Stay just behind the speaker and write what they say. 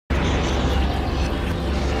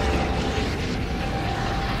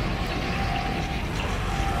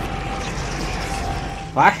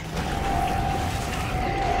What?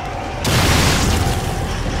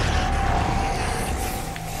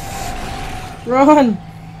 Run!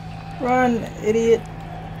 Run, idiot!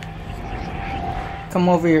 Come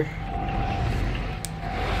over here.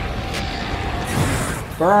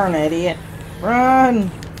 Burn, idiot!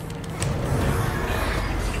 Run!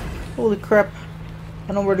 Holy crap.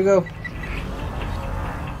 I know where to go.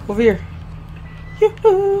 Over here.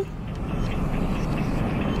 Yoo-hoo!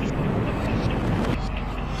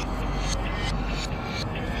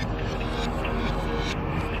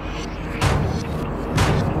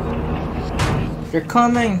 They're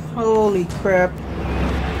coming! Holy crap.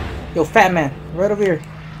 Yo, fat man, right over here.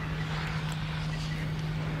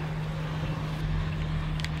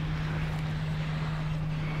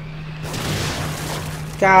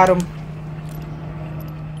 Got him.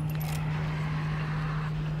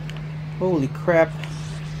 Holy crap.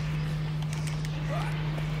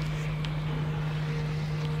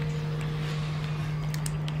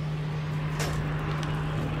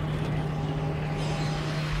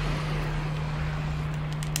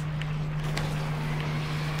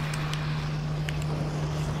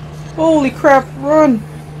 Holy crap, run!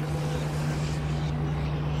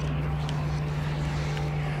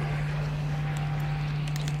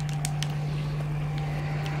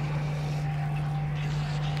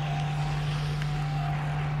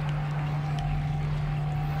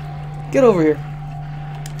 Get over here.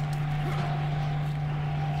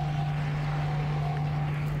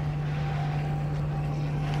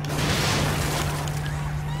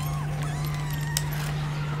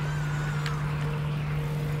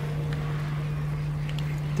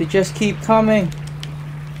 They just keep coming.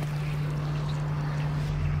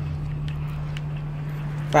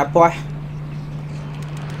 Fat boy.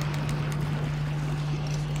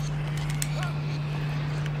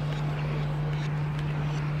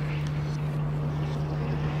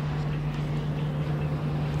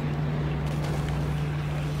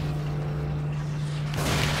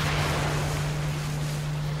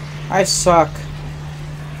 I suck.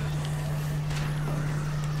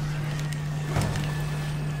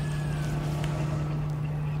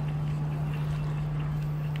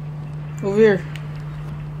 Over here.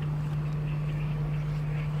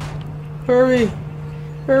 Hurry!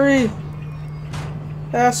 Hurry!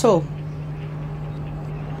 Asshole!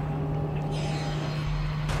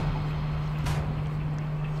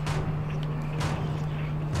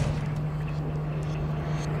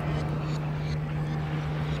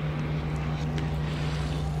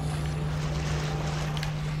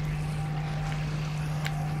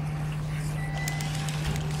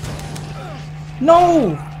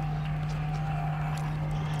 No!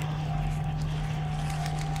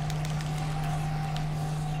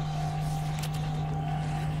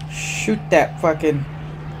 Shoot that fucking...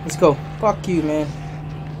 Let's go. Fuck you, man.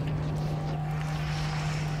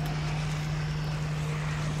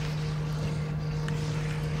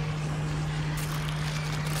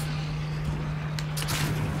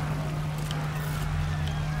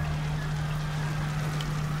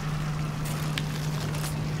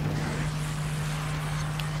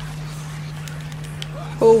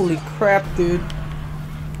 Holy crap, dude.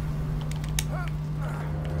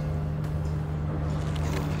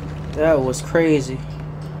 That was crazy.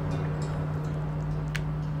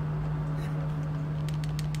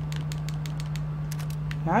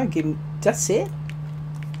 Now give me, that's it?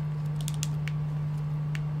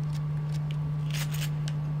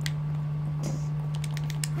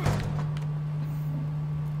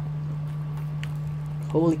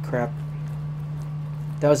 Holy crap.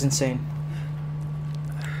 That was insane.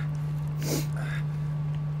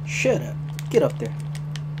 Shut up. Get up there.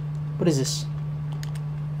 What is this?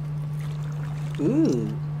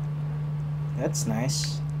 Ooh. That's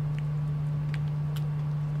nice.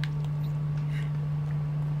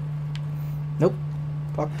 Nope.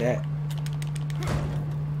 Fuck that.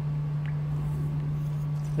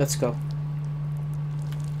 Let's go.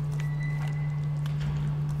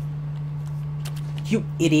 You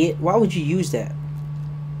idiot. Why would you use that?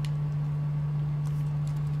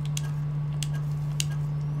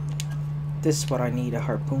 This is what I need, a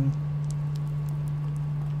harpoon.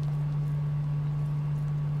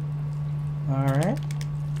 Alright.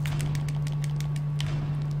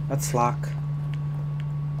 Let's lock.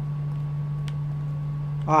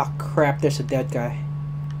 Ah, crap, there's a dead guy.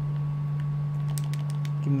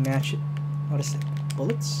 Give me match it. What is it?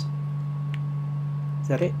 Bullets? Is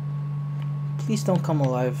that it? Please don't come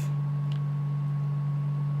alive.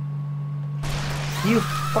 You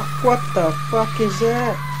fuck, what the fuck is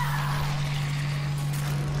that?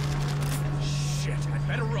 Shit, I'd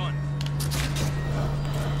better run.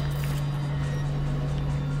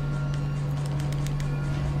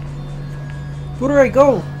 Where do I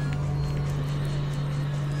go?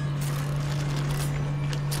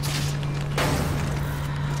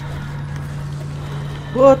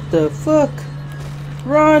 What the fuck?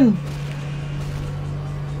 Run!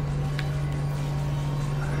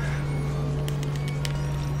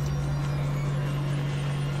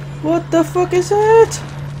 What the fuck is that?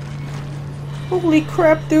 Holy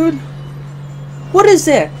crap, dude. What is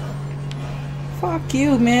that? Fuck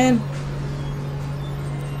you, man.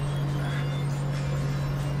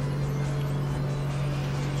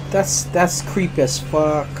 That's creepy as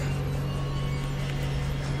fuck.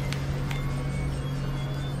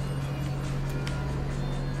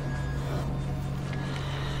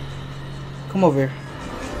 Come over here.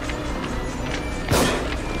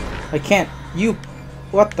 I can't. You.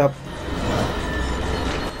 What the?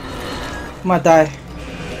 I'm gonna die.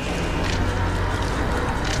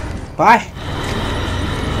 Bye.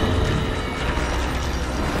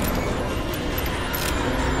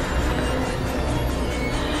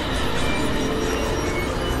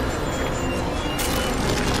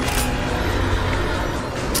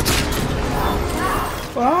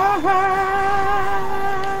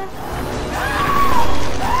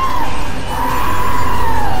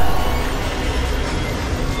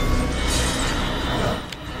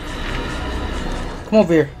 Come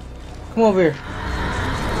over here. Come over here.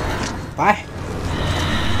 Bye.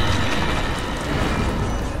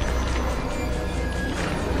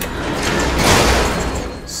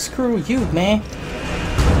 Screw you, man.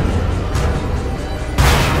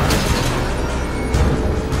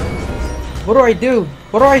 What do I do?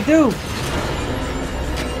 What do I do?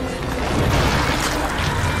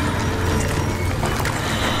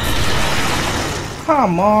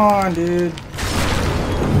 Come on, dude.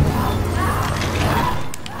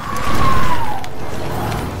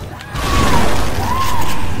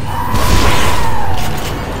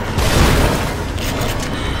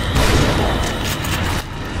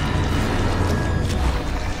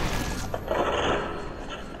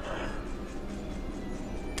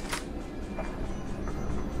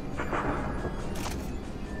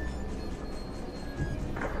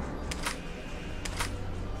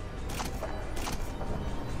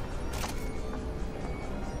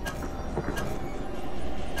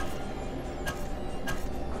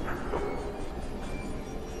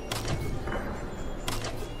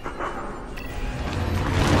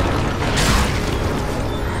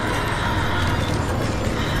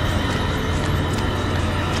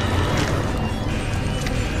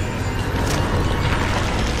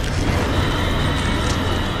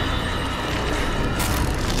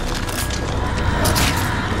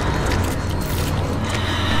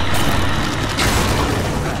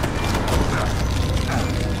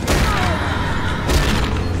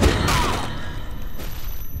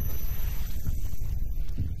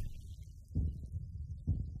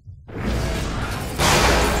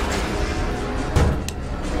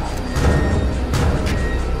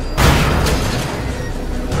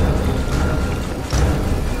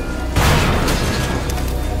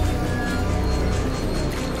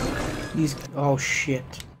 Oh shit.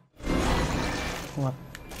 What?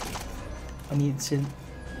 I need to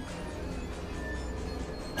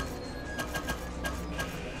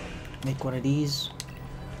make one of these.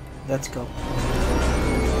 Let's go.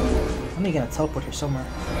 I'm gonna teleport here somewhere.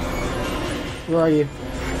 Where are you?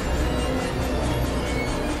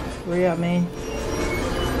 Where you at, man?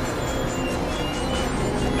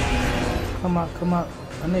 Come out, come out.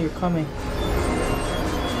 I know you're coming.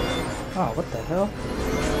 Oh, what the hell?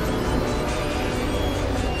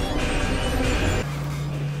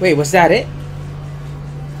 Wait, was that it?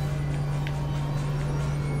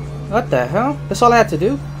 What the hell? That's all I had to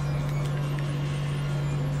do?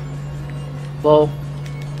 Well,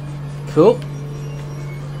 cool.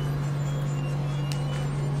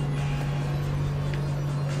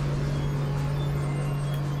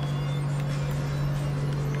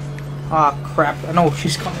 Ah, crap. I know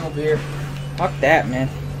she's coming over here. Fuck that, man.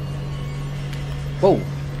 Whoa.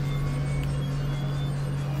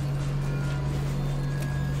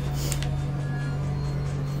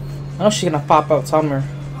 I know she's gonna pop out somewhere.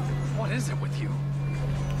 What is it with you?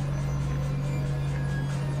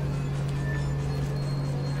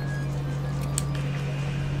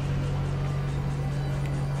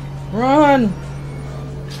 Run!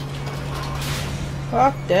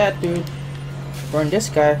 Fuck that, dude. Burn this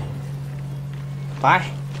guy.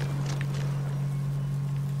 Bye.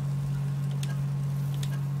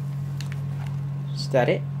 Is that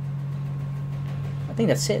it? I think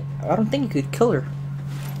that's it. I don't think you could kill her.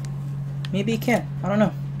 Maybe you can. I don't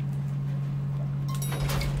know.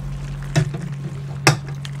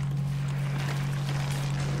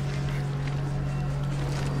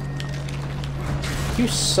 You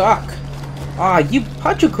suck. Ah,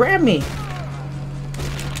 how'd you grab me?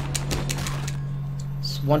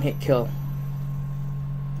 It's one-hit kill.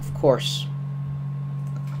 Of course.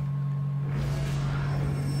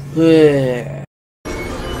 Ugh.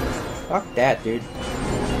 Fuck that, dude.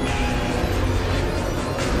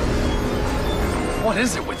 What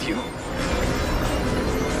is it with you?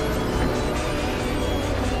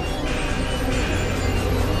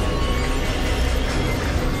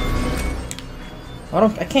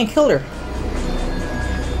 I can't kill her.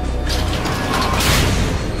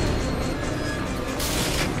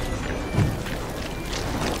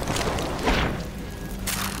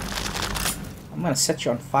 I'm gonna set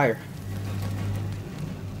you on fire.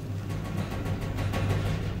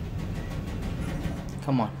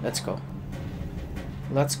 Come on, let's go.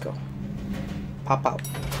 Let's go. Pop out.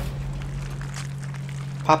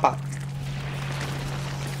 Pop out.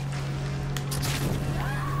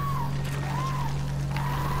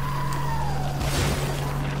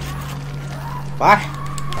 Bye.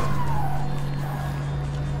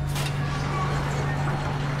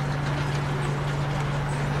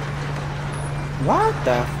 What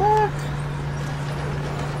the fuck?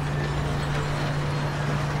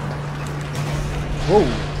 Whoa.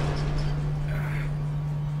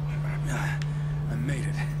 I made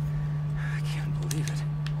it. I can't believe it.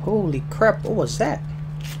 Holy crap, what was that?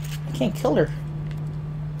 I can't kill her.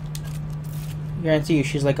 I guarantee you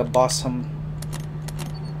she's like a boss.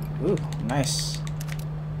 Ooh, nice.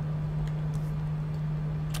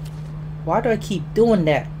 Why do I keep doing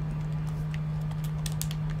that?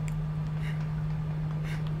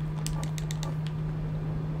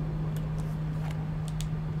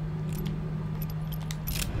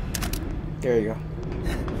 There you go.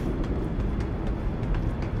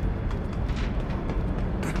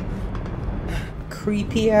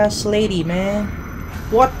 Creepy ass lady, man.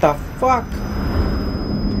 What the fuck?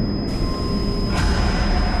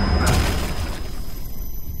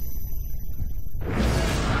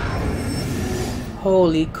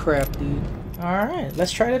 Holy crap, dude. Alright,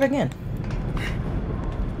 let's try that again.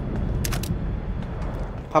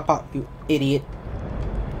 Pop out, you idiot.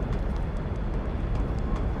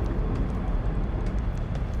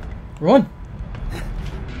 Run!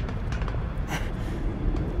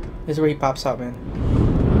 This is where he pops out, man.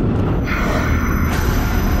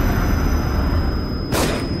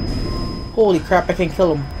 Holy crap, I can't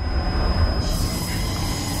kill him.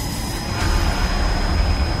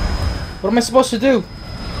 What am I supposed to do?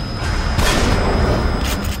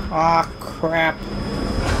 Ah, crap.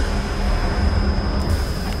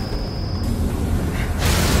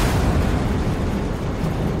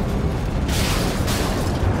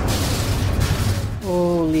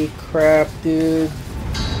 Holy crap, dude.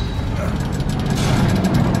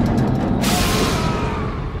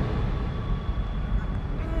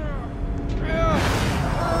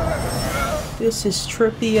 This is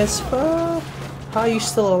trippy as fuck. How are you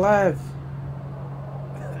still alive?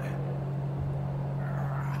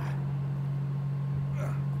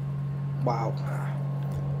 Wow.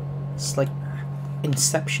 It's like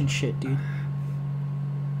Inception shit, dude.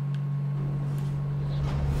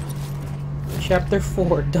 Chapter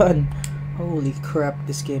 4, done. Holy crap,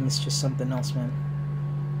 this game is just something else, man.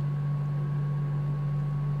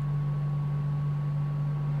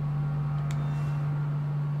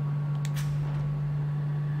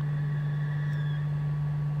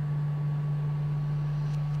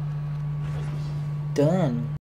 Done.